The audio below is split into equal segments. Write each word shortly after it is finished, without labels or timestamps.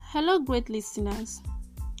Hello, great listeners.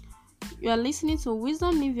 You are listening to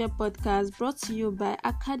Wisdom Nivea podcast brought to you by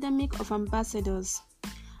Academic of Ambassadors.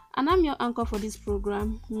 And I'm your anchor for this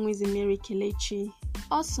program, Mwizi Mary Kelechi,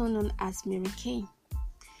 also known as Mary K.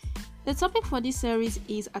 The topic for this series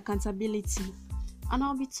is accountability, and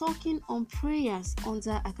I'll be talking on prayers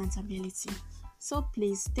under accountability. So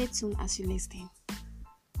please stay tuned as you listen.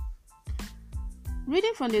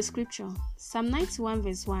 Reading from the scripture, Psalm 91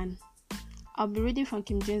 verse 1. I'll be reading from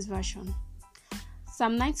King James Version.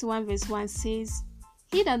 Psalm 91 verse 1 says,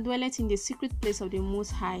 "He that dwelleth in the secret place of the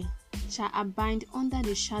Most High shall abide under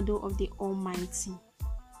the shadow of the Almighty."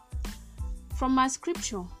 From our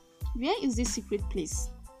scripture, where is this secret place?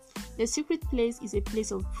 The secret place is a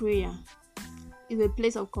place of prayer. It's a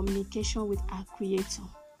place of communication with our Creator.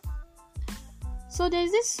 So there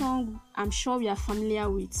is this song I'm sure we are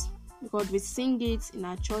familiar with, because we sing it in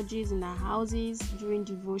our churches, in our houses, during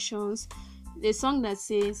devotions. The song that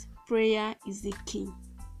says, "Prayer is the key."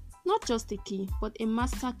 Not just a key, but a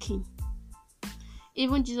master key.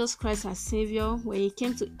 Even Jesus Christ, our Savior, when He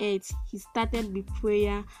came to earth, He started with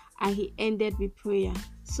prayer and He ended with prayer.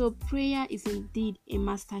 So prayer is indeed a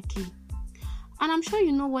master key. And I'm sure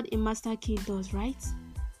you know what a master key does, right?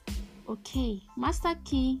 Okay, master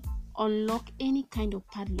key unlock any kind of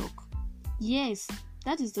padlock. Yes,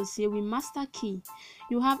 that is to say, with master key,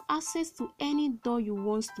 you have access to any door you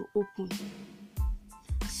want to open.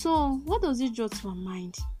 So, what does it draw to our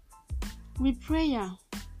mind? With prayer,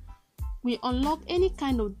 we unlock any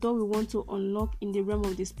kind of door we want to unlock in the realm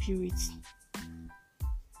of the spirit.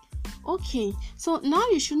 Okay, so now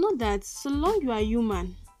you should know that so long you are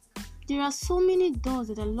human, there are so many doors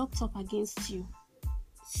that are locked up against you.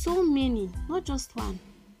 So many, not just one.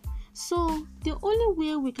 So, the only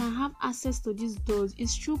way we can have access to these doors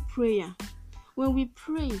is through prayer. When we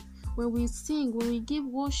pray, when we sing, when we give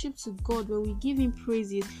worship to God, when we give Him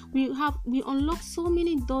praises, we unlock so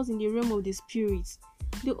many doors in the realm of the spirit.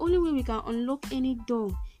 The only way we can unlock any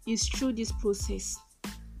door is through this process.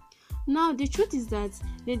 Now, the truth is that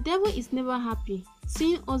the devil is never happy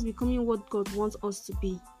seeing us becoming what God wants us to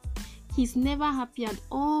be. He's never happy at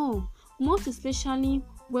all, most especially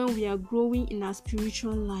when we are growing in our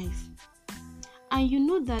spiritual life. And you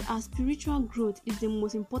know that our spiritual growth is the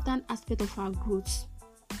most important aspect of our growth.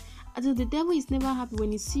 As the devil is never happy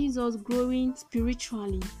when he sees us growing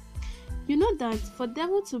spiritually. You know that for the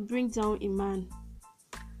devil to bring down a man,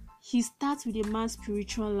 he starts with a man's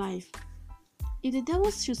spiritual life. If the devil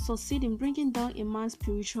should succeed in bringing down a man's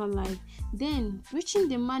spiritual life, then reaching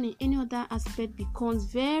the man in any other aspect becomes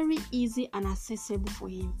very easy and accessible for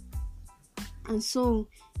him. And so,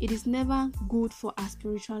 it is never good for our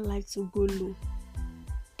spiritual life to go low.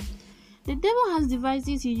 The devil has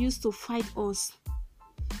devices he used to fight us.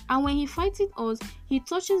 And when he fights us, he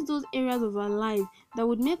touches those areas of our life that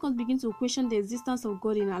would make us begin to question the existence of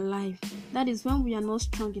God in our life. That is when we are not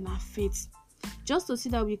strong in our faith. Just to see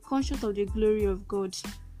that we come short of the glory of God.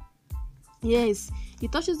 Yes, he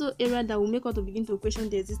touches those areas that will make us to begin to question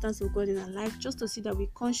the existence of God in our life, just to see that we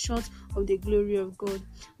come short of the glory of God.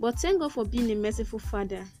 But thank God for being a merciful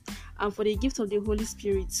Father and for the gift of the Holy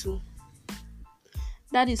Spirit too.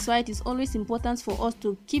 That is why it is always important for us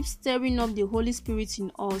to keep stirring up the Holy Spirit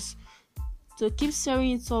in us, to keep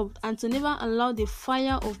stirring it up, and to never allow the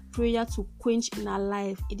fire of prayer to quench in our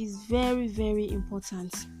life. It is very, very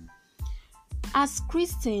important. As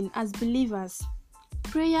Christians, as believers,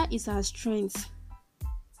 prayer is our strength.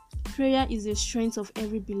 Prayer is the strength of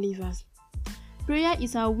every believer. Prayer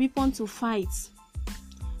is our weapon to fight.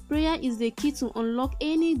 Prayer is the key to unlock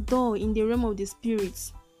any door in the realm of the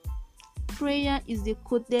spirit. Prayer is the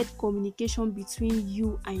coded communication between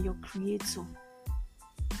you and your Creator.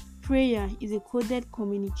 Prayer is a coded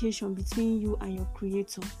communication between you and your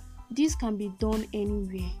Creator. This can be done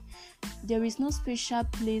anywhere. There is no special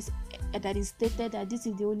place that is stated that this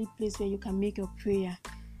is the only place where you can make your prayer.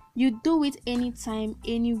 You do it anytime,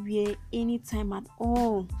 anywhere, anytime at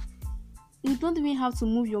all. You don't even have to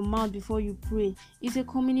move your mouth before you pray. It's a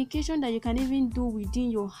communication that you can even do within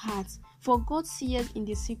your heart. For God sees in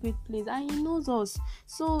the secret place and He knows us.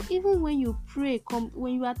 So even when you pray,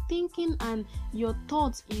 when you are thinking and your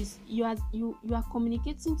thoughts is you are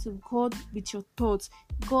communicating to God with your thoughts,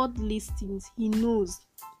 God listens. He knows.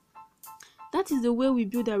 That is the way we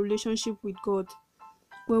build a relationship with God.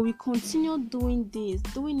 When we continue doing this,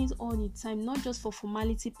 doing it all the time, not just for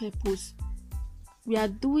formality purpose. We are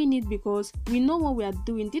doing it because we know what we are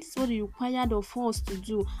doing. This is what is required of us to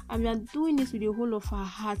do, and we are doing it with the whole of our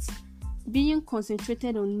hearts, being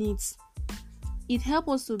concentrated on it. It helps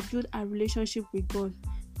us to build a relationship with God,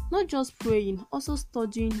 not just praying, also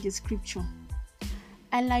studying the scripture.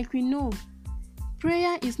 And like we know,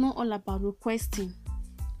 Prayer is not all about requesting.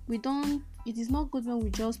 It is not good when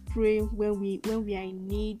we just pray when we are in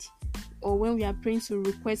need, or when we are praying to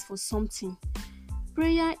request for something.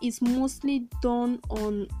 Prayer is mostly done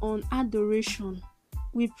on adoration.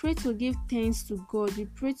 We pray to give thanks to God. We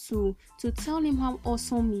pray to tell him how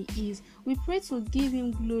awesome he is. We pray to give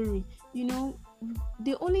him glory.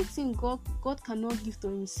 The only thing God cannot give to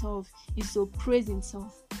himself is to praise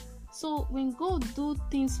himself. So when God do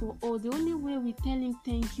things for us, the only way we tell him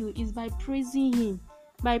thank you is by praising him.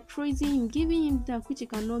 Giving him that which he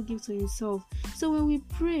cannot give to himself. So when we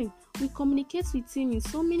pray, we communicate with him in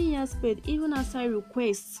so many aspects, even outside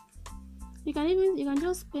requests. You can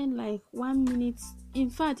just spend like 1 minute, in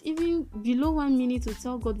fact even below 1 minute, to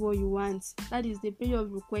tell God what you want. That is the period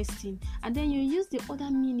of requesting, and then you use the other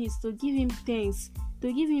minutes to give him thanks,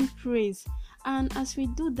 to give him praise. And as we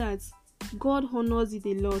do that, God honors it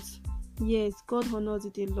a lot. Yes, God honors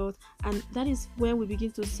it a lot, and that is when we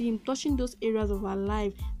begin to see him touching those areas of our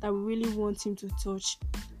life that we really want him to touch.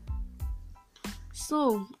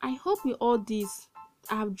 So I hope with all this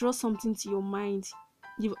I have drawn something to your mind.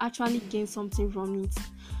 You've actually gained something from it.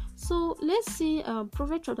 So let's see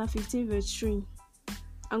Proverbs chapter 15 verse 3.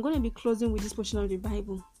 I'm going to be closing with this portion of the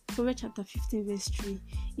Bible. Proverbs chapter 15 verse 3.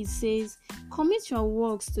 It says, "Commit your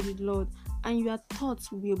works to the Lord, and your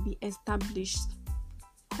thoughts will be established."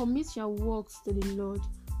 Commit your works to the Lord,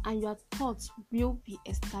 and your thoughts will be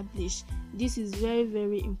established. This is very,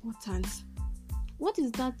 very important. What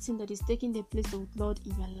is that thing that is taking the place of Lord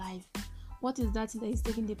in your life? What is that thing that is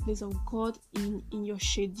taking the place of God in your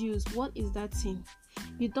schedules? What is that thing?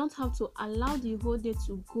 You don't have to allow the whole day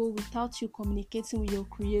to go without you communicating with your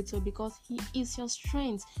Creator, because He is your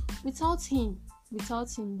strength. Without Him,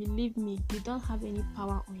 believe me, you don't have any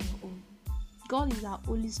power on your own. God is our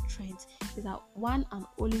only strength, is our one and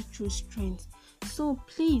only true strength. So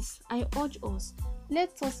please, I urge us,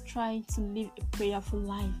 let us try to live a prayerful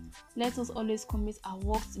life. Let us always commit our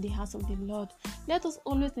works to the house of the Lord. Let us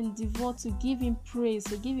always endeavor to give Him praise,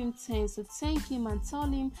 to give Him thanks, to thank Him and tell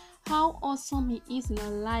Him how awesome He is in our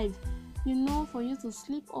life. For you to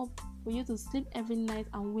sleep every night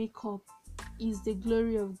and wake up is the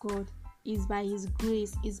glory of God, is by His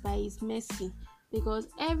grace, is by His mercy. Because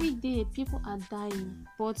every day people are dying,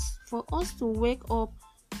 but for us to wake up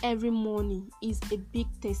every morning is a big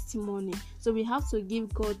testimony. So we have to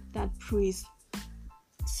give God that praise.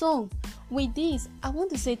 So with this, I want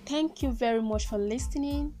to say thank you very much for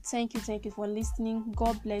listening. Thank you for listening.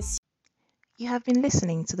 God bless you. You have been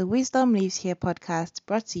listening to the Wisdom Lives Here podcast,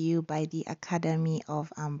 brought to you by the Academy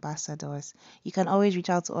of Ambassadors. You can always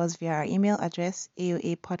reach out to us via our email address,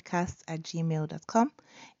 aoapodcast@gmail.com,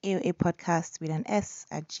 aoapodcast with an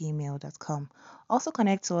s@gmail.com. Also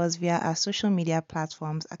connect to us via our social media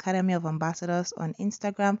platforms, Academy of Ambassadors on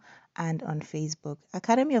Instagram and on Facebook.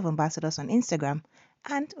 Academy of Ambassadors on Instagram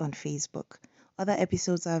and on Facebook. Other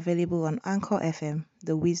episodes are available on Anchor FM,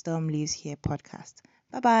 the Wisdom Lives Here podcast.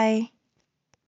 Bye-bye.